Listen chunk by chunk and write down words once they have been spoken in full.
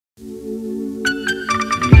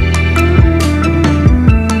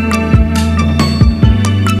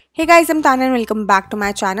Hey guys, I'm Tanya and welcome back to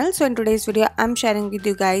my channel. So in today's video, I'm sharing with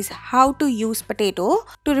you guys how to use potato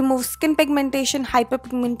to remove skin pigmentation,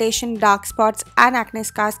 hyperpigmentation, dark spots and acne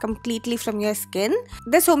scars completely from your skin.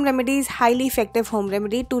 This home remedy is highly effective home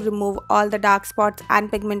remedy to remove all the dark spots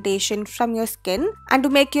and pigmentation from your skin and to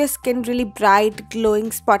make your skin really bright,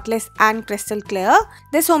 glowing, spotless and crystal clear.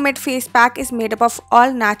 This homemade face pack is made up of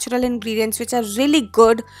all natural ingredients which are really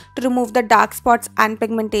good to remove the dark spots and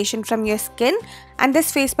pigmentation from your skin. And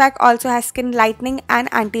this face pack also has skin lightening and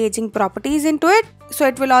anti-aging properties into it. So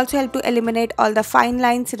it will also help to eliminate all the fine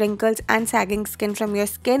lines, wrinkles and sagging skin from your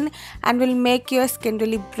skin and will make your skin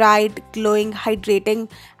really bright, glowing,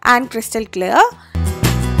 hydrating and crystal clear.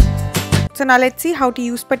 So now let's see how to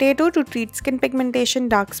use potato to treat skin pigmentation,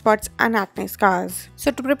 dark spots and acne scars.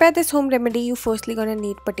 So to prepare this home remedy, you firstly gonna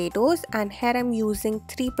need potatoes, and here I'm using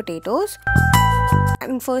 3 potatoes.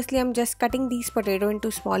 And firstly I'm just cutting these potatoes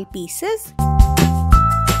into small pieces.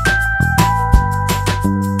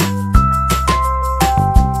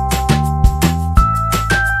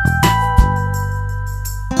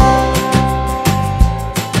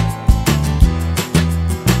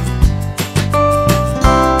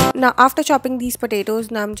 Now after chopping these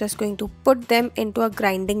potatoes, now I'm just going to put them into a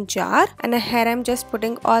grinding jar, and here I'm just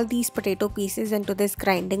putting all these potato pieces into this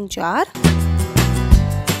grinding jar.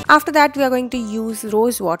 After that we are going to use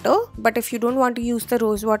rose water, but if you don't want to use the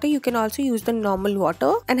rose water, you can also use the normal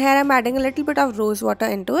water, and here I'm adding a little bit of rose water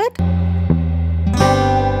into it.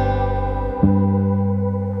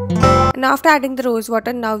 And after adding the rose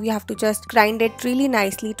water, now we have to just grind it really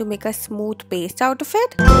nicely to make a smooth paste out of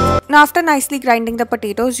it. Now after nicely grinding the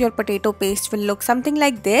potatoes, your potato paste will look something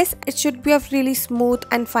like this. It should be of really smooth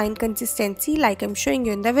and fine consistency like I'm showing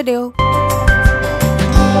you in the video.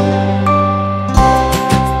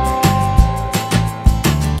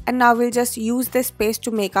 And now we'll just use this paste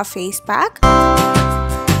to make our face pack.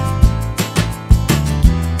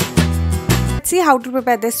 See how to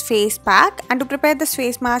prepare this face pack. And to prepare this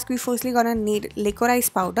face mask, we firstly gonna need liquorice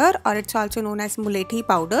powder, or it's also known as mulethi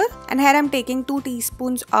powder. And here I'm taking 2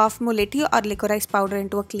 teaspoons of mulethi or liquorice powder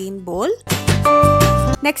into a clean bowl.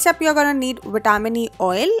 Next up, you're gonna need vitamin E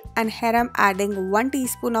oil, and here I'm adding 1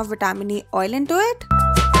 teaspoon of vitamin E oil into it.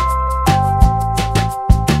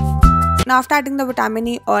 Now after adding the vitamin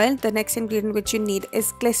E oil, the next ingredient which you need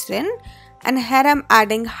is glycerin, and here I'm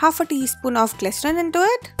adding half a teaspoon of glycerin into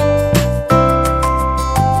it.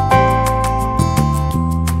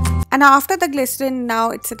 And after the glycerin,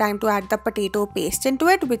 now it's the time to add the potato paste into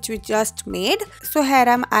it, which we just made. So here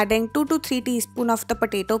I'm adding 2 to 3 teaspoons of the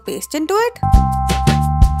potato paste into it.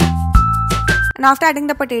 And after adding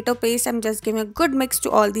the potato paste, I'm just giving a good mix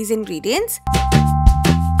to all these ingredients.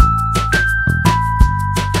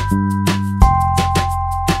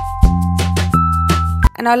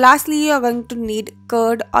 And now lastly, you're going to need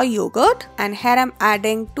curd or yogurt, and here I'm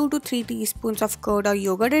adding 2 to 3 teaspoons of curd or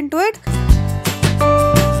yogurt into it.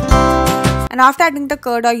 And after adding the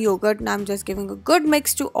curd or yogurt, now I'm just giving a good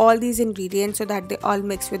mix to all these ingredients so that they all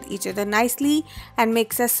mix with each other nicely and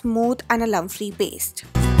makes a smooth and a lump-free paste.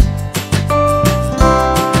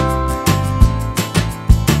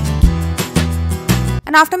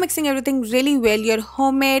 And after mixing everything really well, your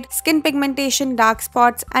homemade skin pigmentation, dark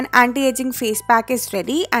spots and anti-aging face pack is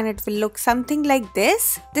ready, and it will look something like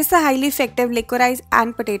this. This is a highly effective licorice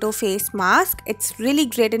and potato face mask. It's really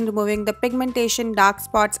great in removing the pigmentation, dark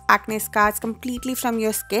spots, acne scars completely from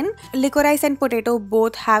your skin. Licorice and potato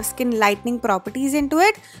both have skin lightening properties into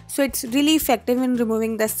it, so it's really effective in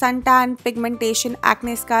removing the suntan, pigmentation,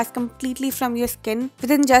 acne scars completely from your skin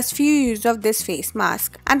within just few uses of this face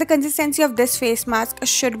mask. And the consistency of this face mask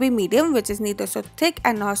should be medium, which is neither so thick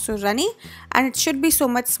and not so runny, and it should be so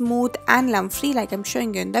much smooth and lump free like I'm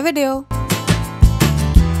showing you in the video.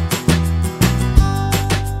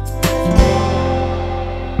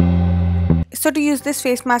 So to use this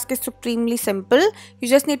face mask is supremely simple. You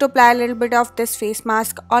just need to apply a little bit of this face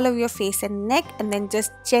mask all over your face and neck, and then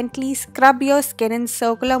just gently scrub your skin in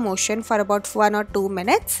circular motion for about 1 or 2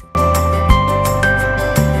 minutes.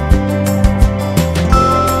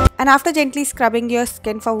 And after gently scrubbing your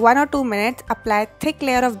skin for 1 or 2 minutes, apply a thick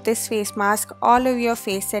layer of this face mask all over your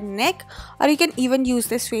face and neck, or you can even use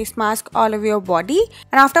this face mask all over your body.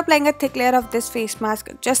 And after applying a thick layer of this face mask,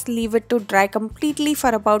 just leave it to dry completely for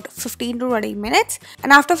about 15 to 20 minutes.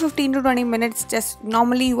 And after 15 to 20 minutes, just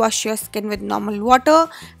normally wash your skin with normal water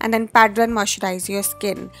and then pat dry and moisturize your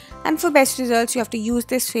skin. And for best results, you have to use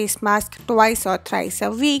this face mask twice or thrice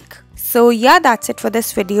a week. So yeah, that's it for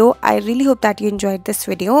this video. I really hope that you enjoyed this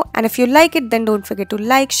video, and if you like it, then don't forget to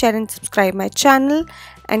like, share and subscribe my channel.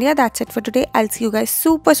 And yeah, that's it for today. I'll see you guys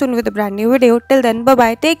super soon with a brand new video. Till then, bye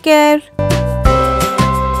bye, take care.